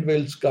more payment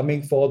rails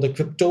coming for the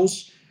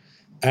cryptos.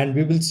 And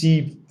we will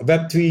see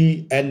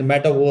Web3 and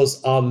Metaverse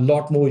are a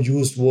lot more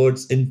used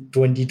words in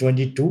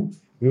 2022.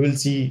 We will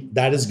see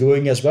that is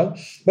growing as well.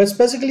 But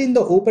specifically in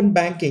the open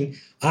banking,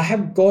 I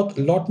have got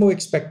a lot more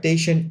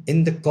expectation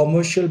in the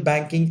commercial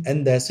banking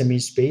and the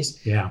SME space,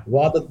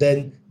 rather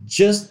than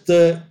just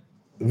the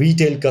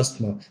retail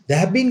customer. There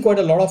have been quite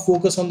a lot of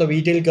focus on the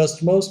retail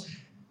customers,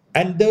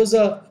 and there's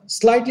a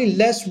slightly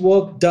less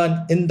work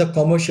done in the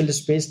commercial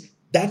space.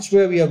 That's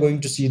where we are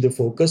going to see the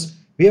focus.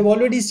 We have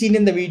already seen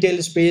in the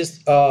retail space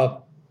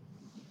where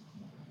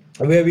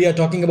we are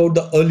talking about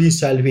the early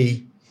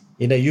salary.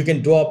 You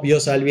can drop your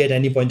salary at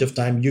any point of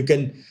time. You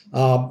can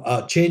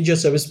change your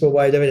service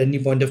provider at any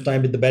point of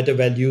time with the better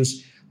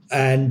values.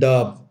 And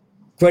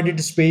credit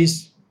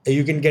space,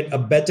 you can get a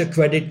better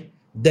credit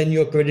than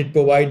your credit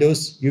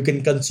providers. You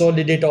can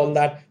consolidate all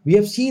that. We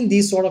have seen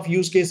these sort of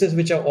use cases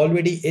which are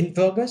already in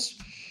progress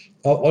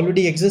or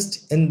already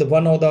exist in the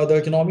one or the other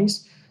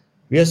economies.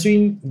 We are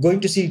going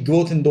to see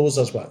growth in those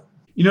as well.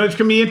 It's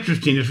going to be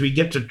interesting as we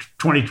get to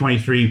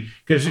 2023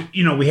 because,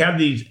 we have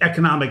these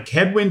economic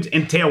headwinds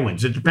and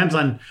tailwinds. It depends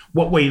on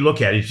what way you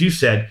look at it. As you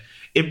said,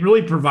 it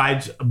really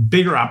provides a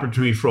bigger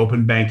opportunity for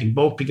open banking,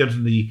 both because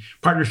of the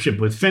partnership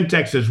with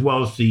fintechs as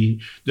well as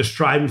the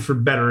striving for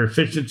better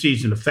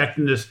efficiencies and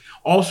effectiveness.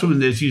 Also,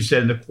 as you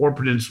said, in the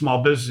corporate and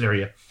small business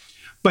area.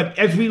 But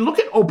as we look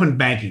at open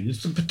banking,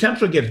 the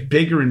potential gets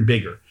bigger and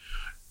bigger.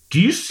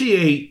 Do you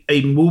see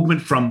a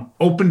movement from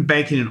open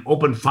banking and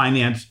open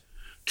finance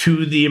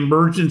to the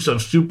emergence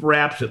of super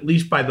apps, at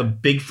least by the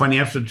big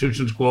financial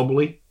institutions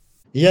globally?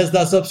 Yes,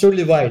 that's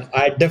absolutely right.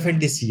 I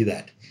definitely see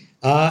that.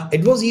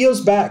 It was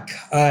years back,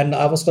 and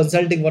I was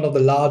consulting one of the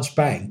large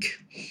bank,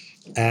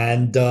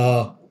 and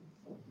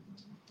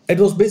it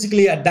was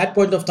basically at that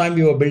point of time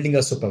we were building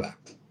a super app.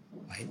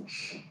 Right?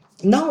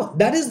 Now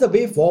that is the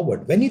way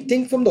forward. When you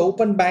think from the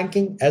open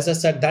banking, as I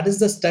said, that is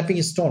the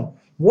stepping stone.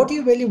 What do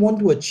you really want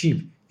to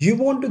achieve? You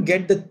want to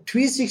get the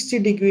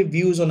 360-degree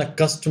views on a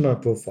customer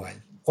profile,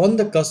 on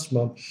the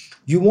customer.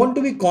 You want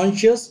to be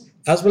conscious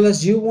as well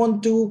as you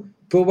want to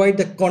provide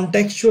the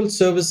contextual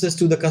services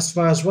to the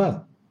customer as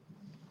well.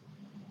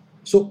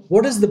 So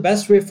what is the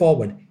best way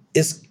forward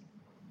is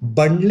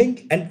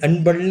bundling and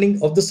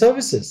unbundling of the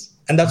services.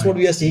 And that's what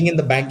we are seeing in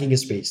the banking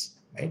space.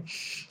 Right?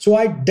 So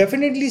I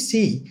definitely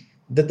see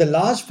that the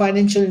large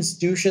financial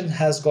institution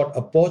has got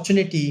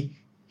opportunity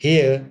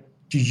here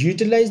to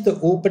utilize the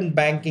open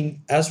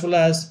banking as well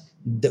as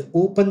the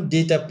open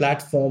data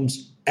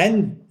platforms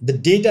and the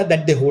data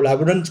that they hold. I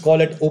wouldn't call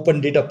it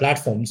open data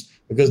platforms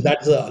because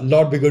that's a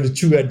lot bigger to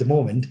chew at the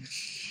moment.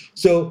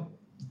 So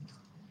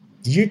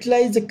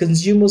utilize the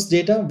consumer's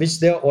data, which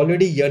they're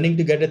already yearning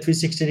to get a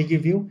 360-degree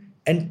view,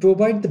 and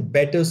provide the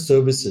better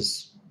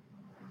services.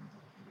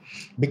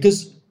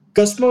 Because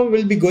customer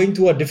will be going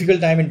through a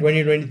difficult time in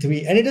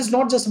 2023, and it is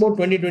not just about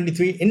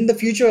 2023, in the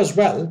future as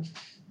well.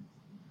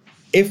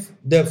 If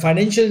the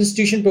financial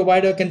institution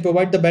provider can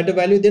provide the better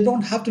value, they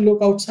don't have to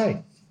look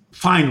outside.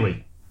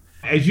 Finally,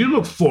 as you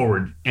look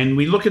forward and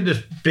we look at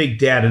this big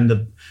data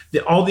and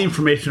all the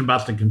information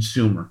about the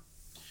consumer,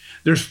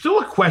 there's still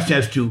a question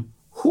as to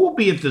who will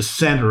be at the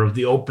center of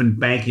the open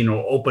banking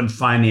or open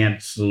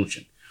finance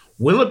solution.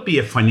 Will it be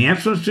a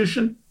financial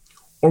institution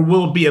or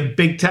will it be a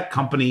big tech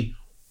company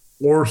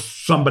or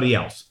somebody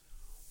else?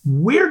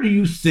 Where do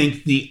you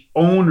think the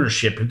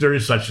ownership, if there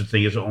is such a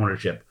thing as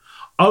ownership,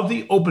 of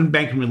the open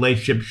banking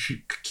relationship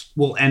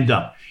will end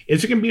up?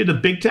 Is it going to be the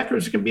big tech or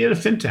is it going to be a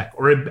fintech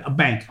or a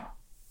bank?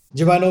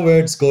 Jim, I know where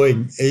it's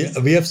going.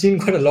 We have seen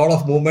quite a lot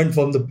of movement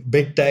from the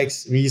big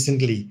techs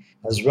recently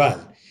as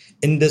well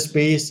in this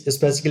space,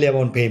 especially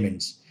around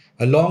payments.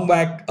 A long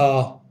back,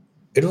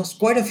 it was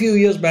quite a few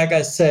years back,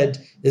 I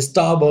said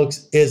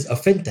Starbucks is a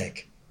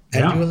fintech.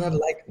 And people are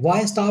like,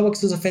 why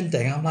Starbucks is a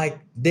fintech? I'm like,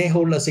 they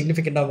hold a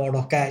significant amount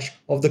of cash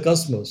of the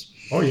customers.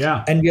 Oh,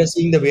 yeah. And we are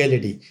seeing the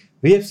reality.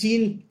 We have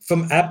seen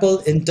from Apple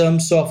in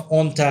terms of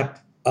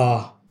on-tap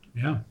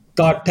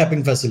card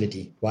tapping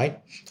facility,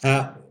 right?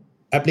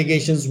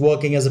 Applications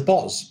working as a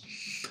POS.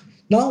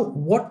 Now,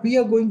 what we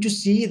are going to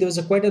see,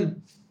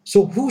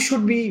 so who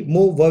should be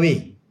more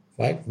worrying,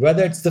 right?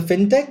 Whether it's the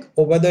fintech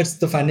or whether it's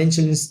the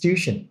financial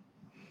institution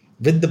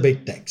with the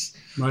big techs.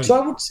 Right.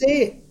 So I would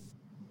say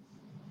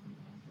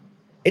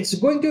it's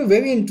going to be a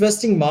very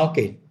interesting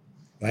market,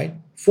 right?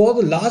 For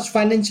the large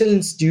financial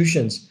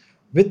institutions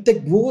with the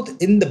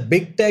growth in the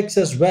big techs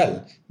as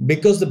well,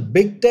 because the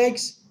big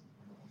techs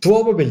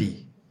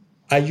probably,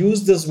 I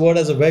use this word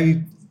as a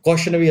very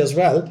cautionary as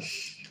well,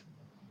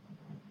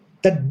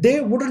 that they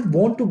wouldn't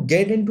want to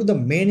get into the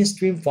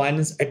mainstream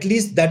finance. At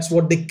least that's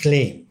what they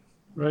claim.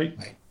 Right.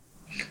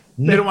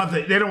 They don't want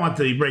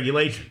the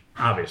regulation,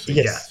 obviously.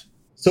 Yes.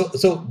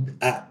 So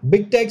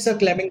big techs are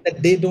claiming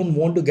that they don't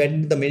want to get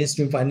into the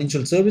mainstream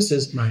financial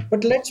services. Right.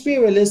 But let's be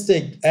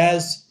realistic.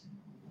 As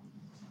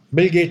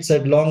Bill Gates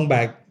said long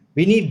back,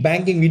 we need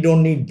banking. We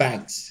don't need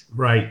banks.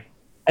 Right.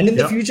 And in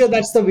the future,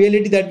 that's the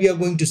reality that we are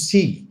going to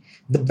see.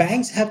 The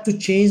banks have to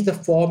change the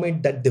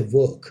format that they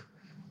work.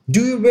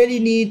 Do you really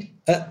need,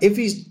 if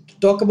we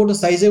talk about a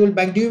sizable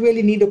bank, do you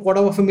really need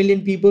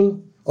 250,000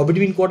 people or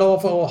between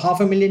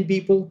 500,000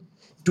 people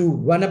to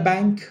run a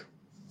bank?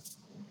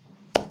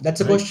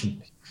 That's a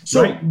question.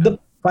 So the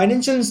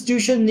financial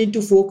institutions need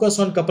to focus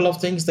on a couple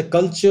of things: the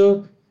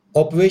culture,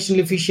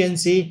 operational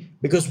efficiency,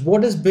 because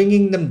what is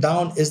bringing them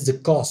down is the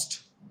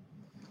cost.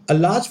 A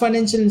large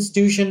financial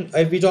institution,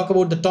 if we talk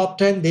about the top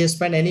 10, they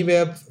spend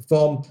anywhere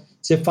from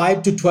say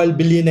 5 to 12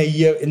 billion a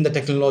year in the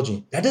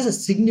technology. That is a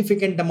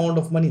significant amount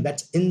of money.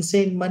 That's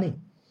insane money.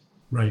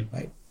 Right.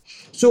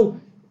 So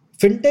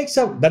fintechs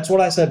are, that's what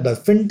I said, the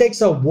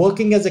fintechs are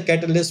working as a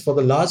catalyst for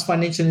the large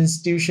financial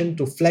institution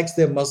to flex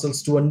their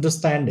muscles to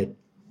understand it.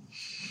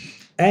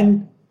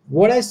 And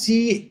what I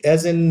see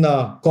as in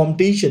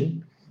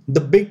competition,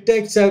 the big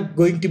techs are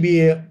going to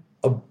be a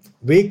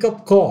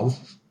wake-up call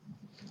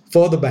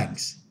for the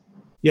banks.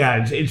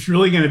 Yeah, it's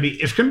really going to be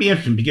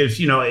interesting because,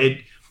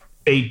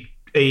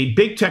 a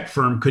big tech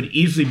firm could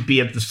easily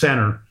be at the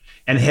center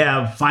and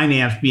have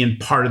finance being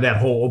part of that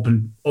whole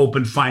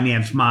open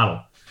finance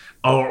model.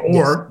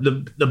 Or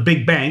the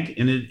big bank,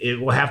 and it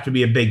will have to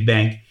be a big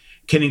bank,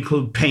 can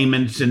include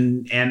payments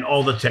and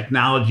all the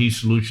technology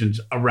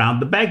solutions around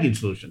the banking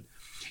solution.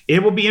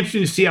 It will be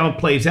interesting to see how it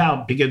plays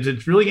out because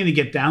it's really going to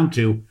get down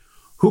to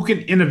who can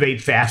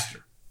innovate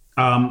faster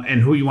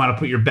and who you want to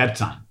put your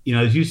bets on.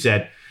 As you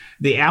said,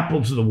 the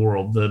Apples of the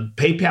world, the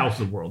PayPals of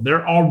the world,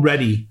 they're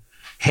already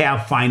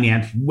have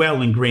finance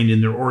well ingrained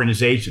in their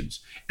organizations.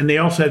 And they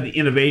also have the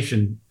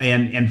innovation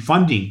and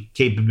funding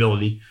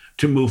capability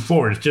to move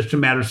forward. It's just a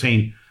matter of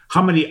saying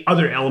how many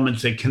other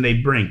elements that can they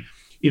bring.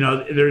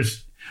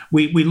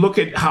 We look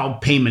at how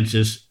payments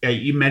is,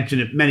 you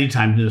mentioned it many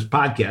times in this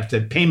podcast,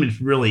 that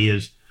payments really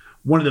is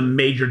one of the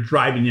major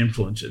driving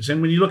influences.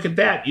 And when you look at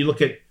that, you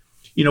look at,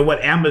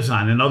 what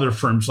Amazon and other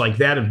firms like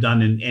that have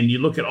done. And you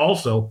look at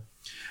also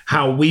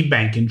how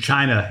WeBank in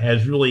China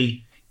has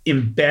really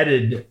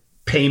embedded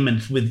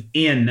payments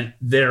within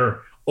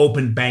their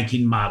open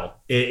banking model.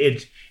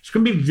 It's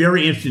going to be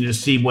very interesting to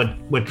see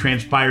what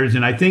transpires.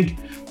 And I think,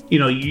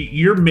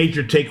 your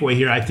major takeaway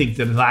here, I think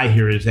that as I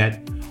hear, is that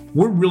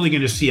we're really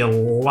going to see a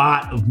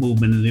lot of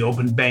movement in the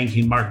open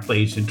banking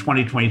marketplace in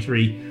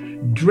 2023,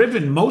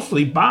 driven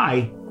mostly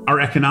by our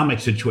economic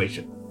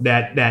situation.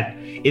 That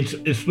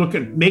it's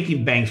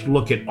making banks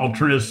look at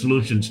alternative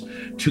solutions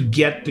to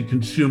get the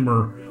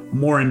consumer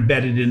more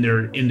embedded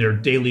in their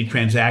daily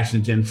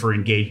transactions and for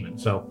engagement.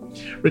 So,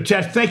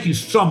 Ritesh, thank you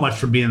so much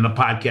for being on the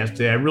podcast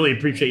today. I really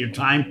appreciate your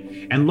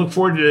time and look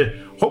forward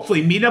to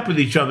hopefully meet up with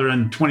each other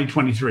in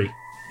 2023.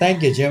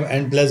 Thank you, Jim,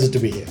 and pleasure to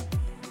be here.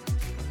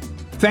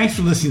 Thanks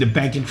for listening to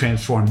Banking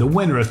Transformed, the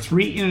winner of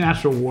 3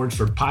 international awards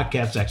for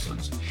podcast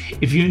excellence.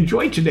 If you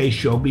enjoyed today's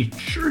show, be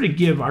sure to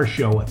give our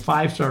show a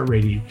 5-star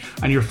rating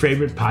on your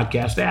favorite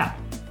podcast app.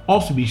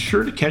 Also, be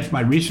sure to catch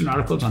my recent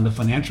articles on the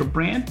financial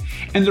brand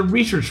and the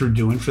research we're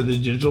doing for the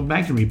Digital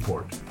Banking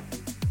Report.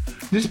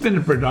 This has been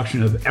a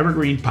production of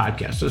Evergreen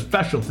Podcast. A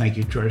special thank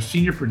you to our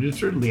senior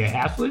producer, Leah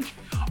Hasledge,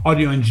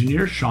 audio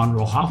engineer, Sean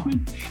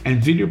Roll-Hoffman,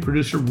 and video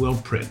producer, Will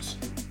Pritz.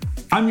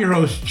 I'm your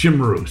host, Jim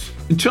Marous.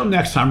 Until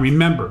next time,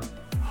 remember,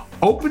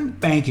 open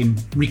banking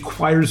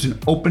requires an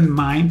open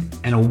mind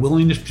and a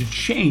willingness to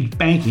change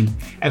banking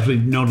as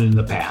we've known it in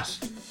the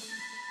past.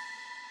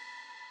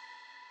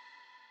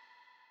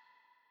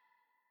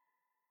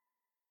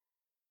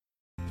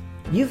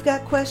 You've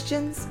got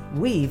questions,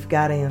 we've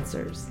got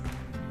answers.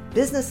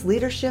 Business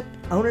leadership,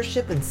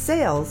 ownership, and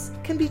sales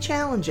can be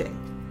challenging.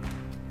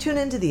 Tune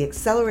into the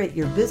Accelerate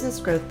Your Business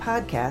Growth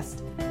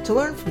podcast to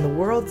learn from the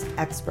world's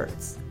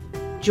experts.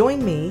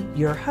 Join me,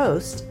 your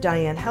host,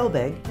 Diane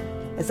Helbig,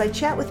 as I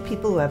chat with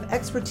people who have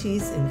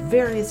expertise in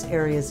various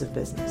areas of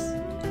business.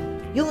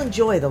 You'll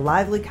enjoy the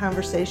lively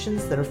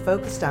conversations that are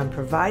focused on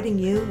providing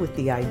you with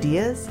the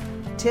ideas,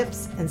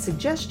 tips, and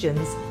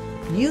suggestions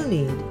you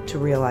need to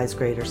realize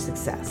greater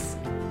success.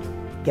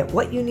 Get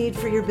what you need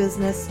for your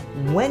business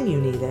when you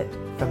need it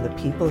from the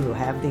people who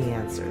have the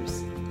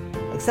answers.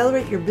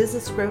 Accelerate Your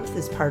Business Growth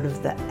is part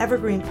of the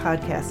Evergreen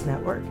Podcast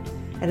Network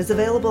and is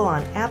available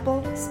on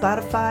Apple,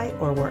 Spotify,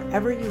 or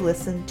wherever you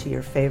listen to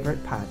your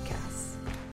favorite podcast.